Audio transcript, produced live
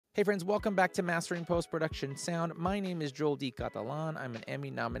Hey friends, welcome back to Mastering Post-Production Sound. My name is Joel D. Catalan. I'm an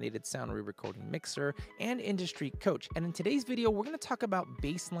Emmy-nominated sound re-recording mixer and industry coach. And in today's video, we're going to talk about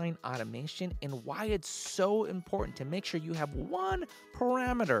baseline automation and why it's so important to make sure you have one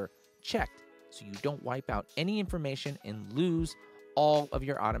parameter checked so you don't wipe out any information and lose all of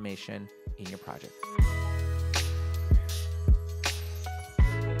your automation in your project.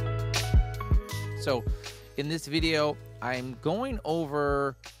 So in this video, I'm going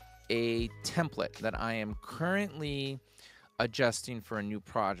over a template that I am currently adjusting for a new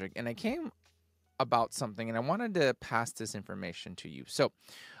project. And I came about something and I wanted to pass this information to you. So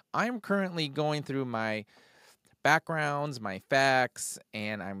I'm currently going through my backgrounds, my effects,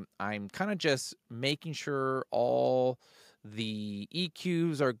 and I'm kind of just making sure all the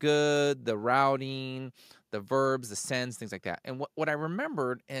EQs are good, the routing, the verbs, the sends, things like that. And what I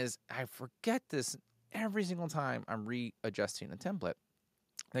remembered is I forget this every single time I'm readjusting a template.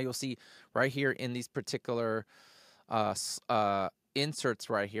 Now you'll see right here in these particular inserts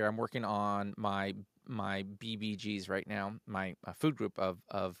right here, I'm working on my BBGs right now, my food group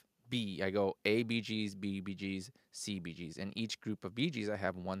of B. I go A BGs, B BGs, C BGs. And each group of BGs I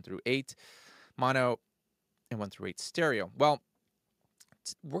have 1 through 8 mono and 1 through 8 stereo. Well,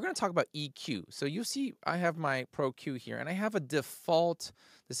 we're going to talk about EQ. So you see I have my Pro Q here, and I have a default.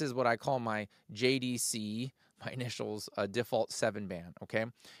 This is what I call my JDC, my initials, default 7 band, okay?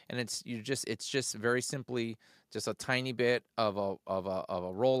 And it's just very simply just a tiny bit of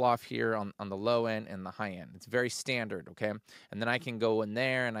a roll off here on the low end and the high end. It's very standard, okay? And then I can go in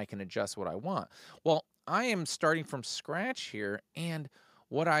there and I can adjust what I want. Well, I am starting from scratch here, and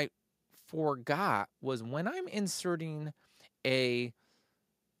what I forgot was when I'm inserting a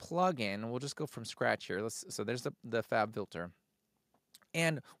plugin, we'll just go from scratch here. So there's the fab filter.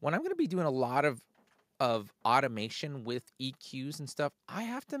 And when I'm going to be doing a lot of automation with EQs and stuff, I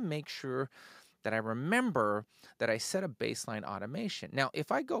have to make sure that I remember that I set a baseline automation. Now,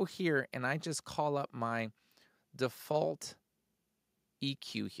 if I go here and I just call up my default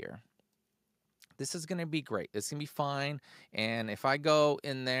EQ here, this is going to be great. It's going to be fine. And if I go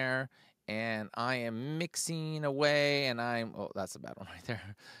in there and I am mixing away and oh, that's a bad one right there.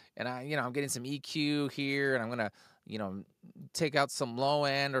 And I'm getting some EQ here and I'm going to, take out some low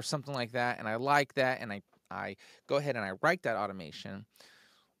end or something like that. And I like that. And I go ahead and I write that automation.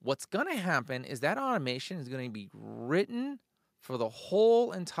 What's going to happen is that automation is going to be written for the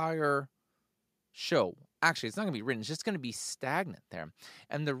whole entire show. Actually, it's not going to be written. It's just going to be stagnant there.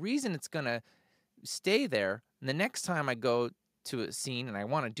 And the reason it's going to stay there, and the next time I go to a scene and I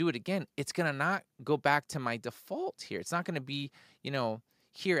want to do it again, it's going to not go back to my default here. It's not going to be,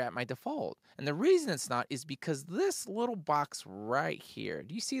 here at my default. And the reason it's not is because this little box right here,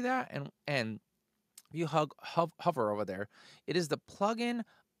 do you see that? And if you hover over there, it is the plugin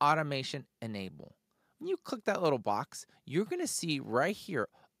automation enable. When you click that little box, you're going to see right here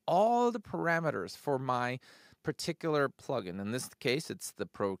all the parameters for my particular plugin. In this case, it's the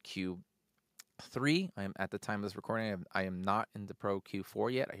Pro Q3. I am at the time of this recording, I am not in the Pro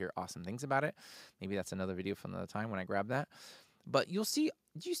Q4 yet. I hear awesome things about it. Maybe that's another video from another time when I grab that. But you'll see,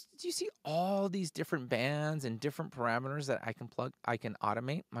 do you see all these different bands and different parameters that I can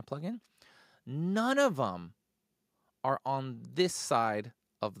automate my plugin? None of them are on this side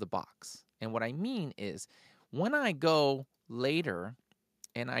of the box. And what I mean is when I go later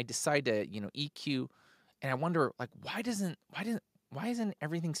and I decide to, EQ, and I wonder like, why isn't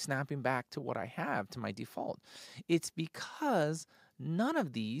everything snapping back to what I have, to my default? It's because none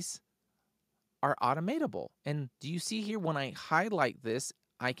of these are automatable. And do you see here when I highlight this,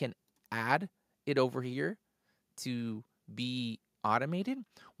 I can add it over here to be automated?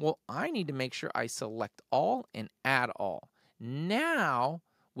 Well, I need to make sure I select all and add all. Now,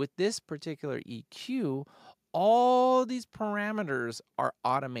 with this particular EQ, all these parameters are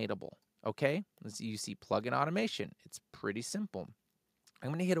automatable, okay? You see plugin automation. It's pretty simple. I'm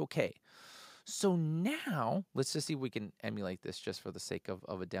going to hit OK. So now, let's just see if we can emulate this just for the sake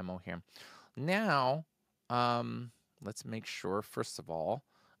of a demo here. Now, let's make sure, first of all,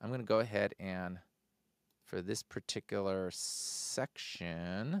 I'm going to go ahead and for this particular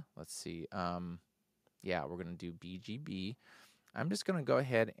section, let's see, yeah, we're going to do BGB. I'm just going to go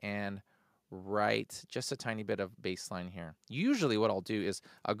ahead and write just a tiny bit of baseline here. Usually what I'll do is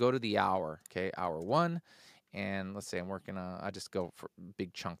I'll go to the hour, okay, hour 1, and let's say I'm working on, I just go for a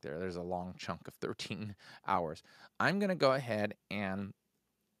big chunk there. There's a long chunk of 13 hours. I'm going to go ahead and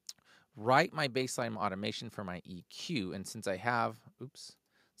write my baseline automation for my EQ. And since I have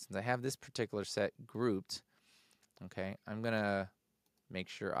this particular set grouped, okay, I'm going to make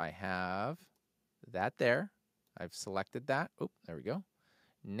sure I have that there. I've selected that. Oh, there we go.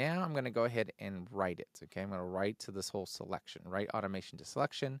 Now I'm going to go ahead and write it. Okay, I'm going to write to this whole selection. Write automation to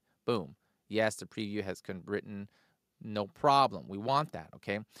selection. Boom. Yes, the preview has written. No problem. We want that.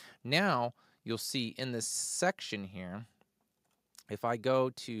 Okay. Now you'll see in this section here, if I go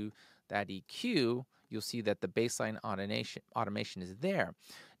to that EQ, you'll see that the baseline automation is there.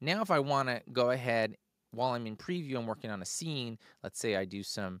 Now, if I want to go ahead while I'm in preview, I'm working on a scene. Let's say I do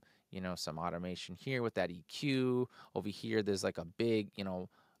some, some automation here with that EQ. Over here, there's like a big,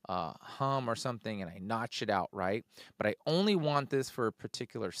 hum or something, and I notch it out, right? But I only want this for a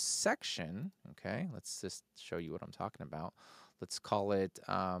particular section. Okay, let's just show you what I'm talking about. Let's call it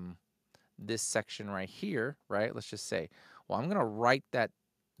this section right here, right? Let's just say, well, I'm going to write that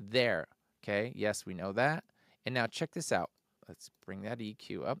there. Okay, yes, we know that. And now check this out. Let's bring that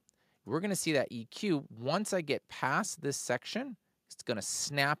EQ up. We're going to see that EQ, once I get past this section, it's going to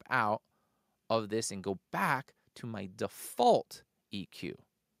snap out of this and go back to my default EQ.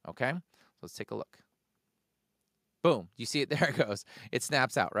 Okay, let's take a look. Boom, you see it? There it goes. It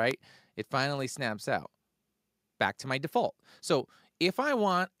snaps out, right? It finally snaps out back to my default. So if I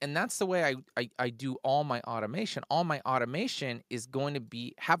want, and that's the way I do all my automation is going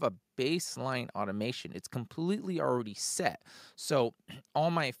to have a baseline automation. It's completely already set. So all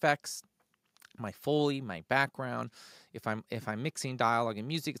my effects, my Foley, my background, if I'm mixing dialogue and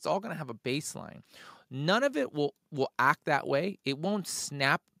music, it's all going to have a baseline. None of it will act that way. It won't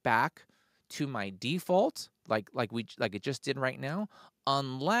snap back to my default like it just did right now,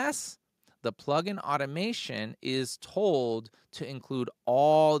 unless the plugin automation is told to include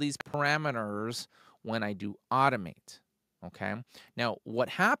all these parameters when I do automate. Okay. Now, what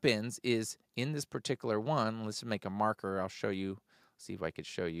happens is in this particular one, let's make a marker. I'll show you. See if I could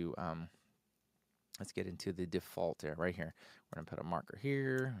show you. Let's get into the default there, right here. We're gonna put a marker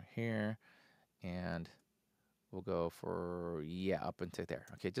here, and we'll go for, up into there.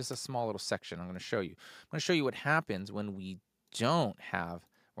 Okay, just a small little section I'm gonna show you. I'm gonna show you what happens when we don't have,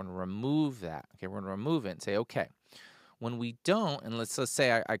 we're gonna remove that. Okay, we're gonna remove it and say, okay, when we don't, and let's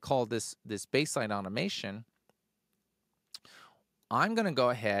say I call this baseline automation, I'm gonna go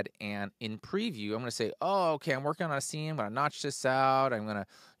ahead and in preview, I'm gonna say, oh, okay, I'm working on a scene, I'm gonna notch this out, I'm gonna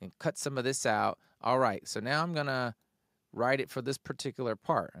cut some of this out. All right, so now I'm gonna write it for this particular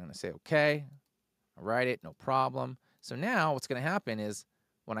part. I'm gonna say, okay, I write it, no problem. So now what's gonna happen is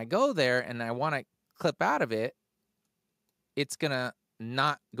when I go there and I wanna clip out of it, it's gonna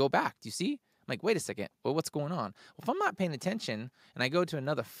not go back. Do you see? I'm like, wait a second, well, what's going on? Well, if I'm not paying attention and I go to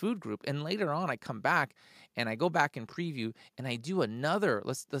another food group and later on I come back and I go back in preview and I do another,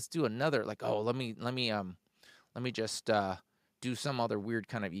 let's do another, like, oh, let me just do some other weird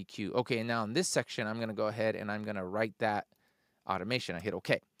kind of EQ. Okay, and now in this section, I'm gonna go ahead and I'm gonna write that automation. I hit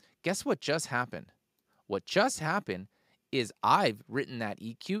okay. Guess what just happened? What just happened is I've written that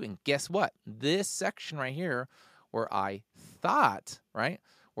EQ, and guess what? This section right here where I thought, right?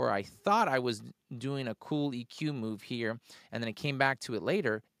 Where I thought I was doing a cool EQ move here, and then it came back to it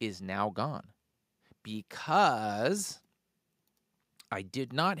later, is now gone. Because I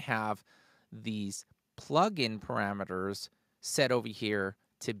did not have these plugin parameters set over here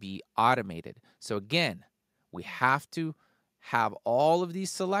to be automated. So again, we have to have all of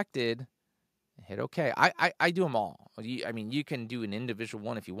these selected. Hit OK. I do them all. I mean, you can do an individual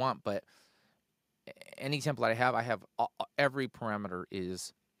one if you want, but any template I have every parameter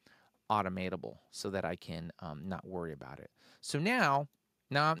is automatable so that I can not worry about it. So now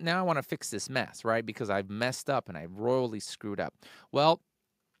I want to fix this mess, right? Because I've messed up and I've royally screwed up. Well,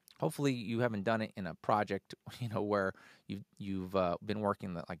 hopefully you haven't done it in a project, where you've been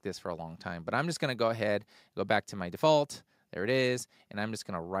working like this for a long time. But I'm just going to go ahead, go back to my default. There it is, and I'm just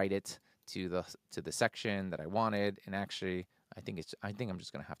going to write it to the section that I wanted. And actually, I think I'm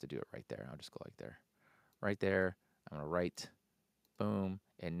just going to have to do it right there. I'll just go like there, right there. I'm going to write, boom,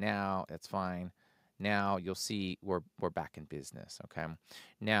 and now that's fine. Now you'll see we're back in business. Okay.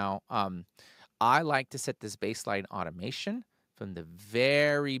 Now I like to set this baseline automation from the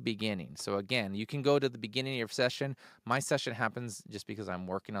very beginning. So again, you can go to the beginning of your session. My session happens just because I'm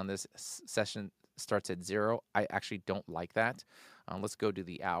working on this. Session starts at 0. I actually don't like that. Let's go to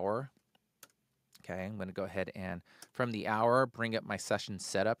the hour. Okay, I'm going to go ahead and from the hour, bring up my session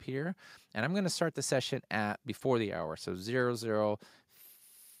setup here. And I'm going to start the session at before the hour. So 00:58.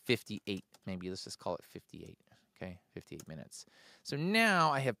 Maybe let's just call it 58. Okay, 58 minutes. So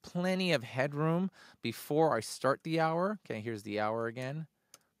now I have plenty of headroom before I start the hour. Okay, here's the hour again.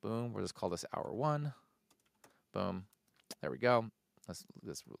 Boom, we'll just call this hour 1. Boom, there we go. Let's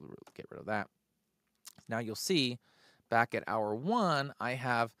get rid of that. Now you'll see back at hour 1, I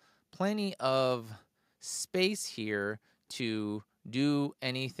have plenty of space here to do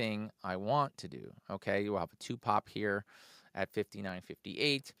anything I want to do. Okay, you'll have a 2-pop here at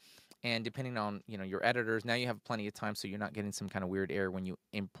 59:58. And depending on, your editors, now you have plenty of time, so you're not getting some kind of weird error when you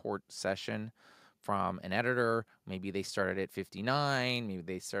import session from an editor. Maybe they started at 59, maybe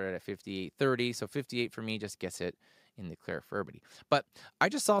they started at 58:30. So 58 for me just gets it in the clear for everybody. But I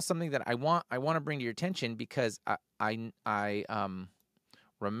just saw something that I want to bring to your attention, because I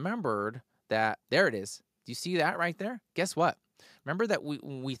remembered that there it is. Do you see that right there? Guess what? Remember that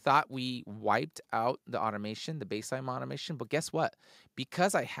we thought we wiped out the automation, the baseline automation, but guess what?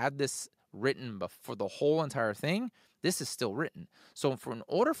 Because I had this written for the whole entire thing, this is still written. So in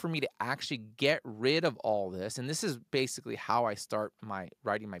order for me to actually get rid of all this, and this is basically how I start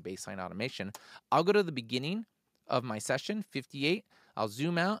writing my baseline automation, I'll go to the beginning of my session, 58, I'll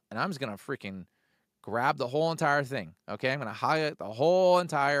zoom out, and I'm just going to freaking grab the whole entire thing, okay? I'm going to highlight the whole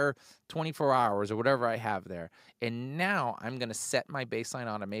entire 24 hours or whatever I have there. And now I'm going to set my baseline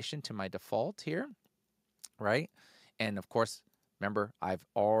automation to my default here, right? And of course, remember, I've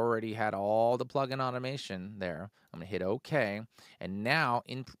already had all the plugin automation there. I'm going to hit OK. And now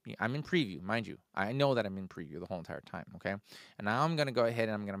I'm in preview, mind you. I know that I'm in preview the whole entire time, okay? And now I'm going to go ahead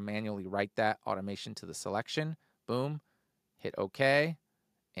and I'm going to manually write that automation to the selection. Boom. Hit OK.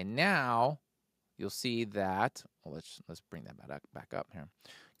 And now you'll see that, well, let's bring that back up here.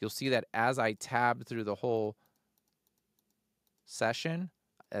 You'll see that as I tab through the whole session,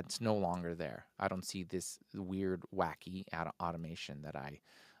 it's no longer there. I don't see this weird, wacky automation that I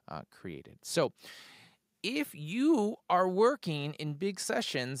created. So if you are working in big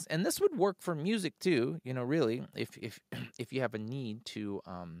sessions, and this would work for music too, really, if you have a need to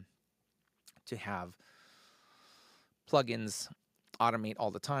have plugins automate all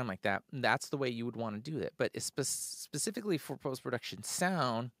the time like that, that's the way you would want to do it. But specifically for post-production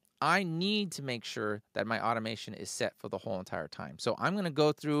sound, I need to make sure that my automation is set for the whole entire time. So I'm going to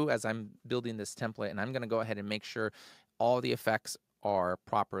go through as I'm building this template, and I'm going to go ahead and make sure all the effects are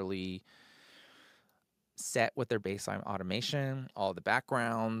properly set with their baseline automation, all the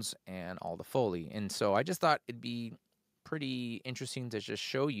backgrounds, and all the Foley. And so I just thought it'd be pretty interesting to just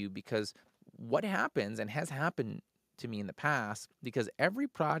show you, because what happens and has happened to me in the past, because every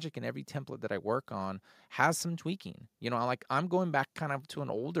project and every template that I work on has some tweaking. I'm going back kind of to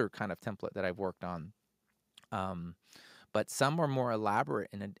an older kind of template that I've worked on, but some are more elaborate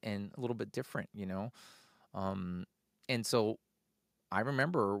and a little bit different, and so I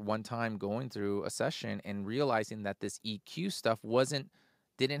remember one time going through a session and realizing that this EQ stuff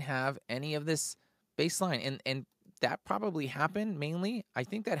didn't have any of this baseline, and that probably happened mainly. I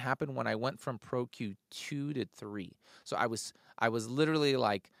think that happened when I went from Pro Q 2 to 3. So I was literally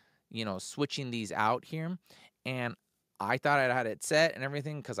like, switching these out here, and I thought I had it set and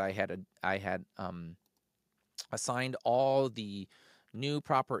everything because I had assigned all the new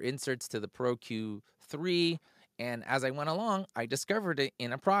proper inserts to the Pro Q 3, and as I went along, I discovered it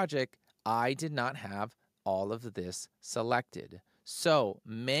in a project I did not have all of this selected. So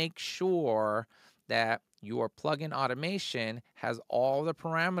make sure that your plugin automation has all the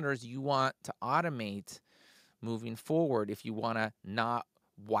parameters you want to automate moving forward if you want to not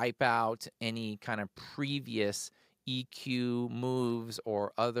wipe out any kind of previous EQ moves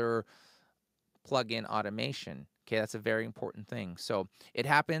or other plugin automation. Okay, that's a very important thing. So it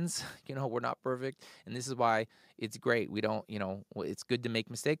happens, we're not perfect, and this is why it's great. We don't, it's good to make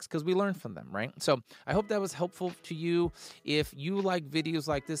mistakes because we learn from them, right? So I hope that was helpful to you. If you like videos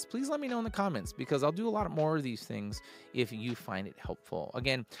like this, please let me know in the comments, because I'll do a lot more of these things if you find it helpful.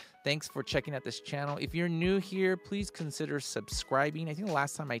 Again, thanks for checking out this channel. If you're new here, please consider subscribing. I think the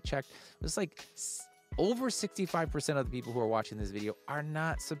last time I checked, it was like over 65% of the people who are watching this video are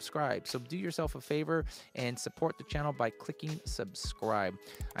not subscribed. So do yourself a favor and support the channel by clicking subscribe.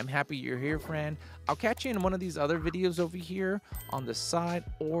 I'm happy you're here, friend. I'll catch you in one of these other videos over here on the side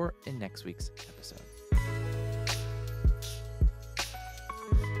or in next week's episode.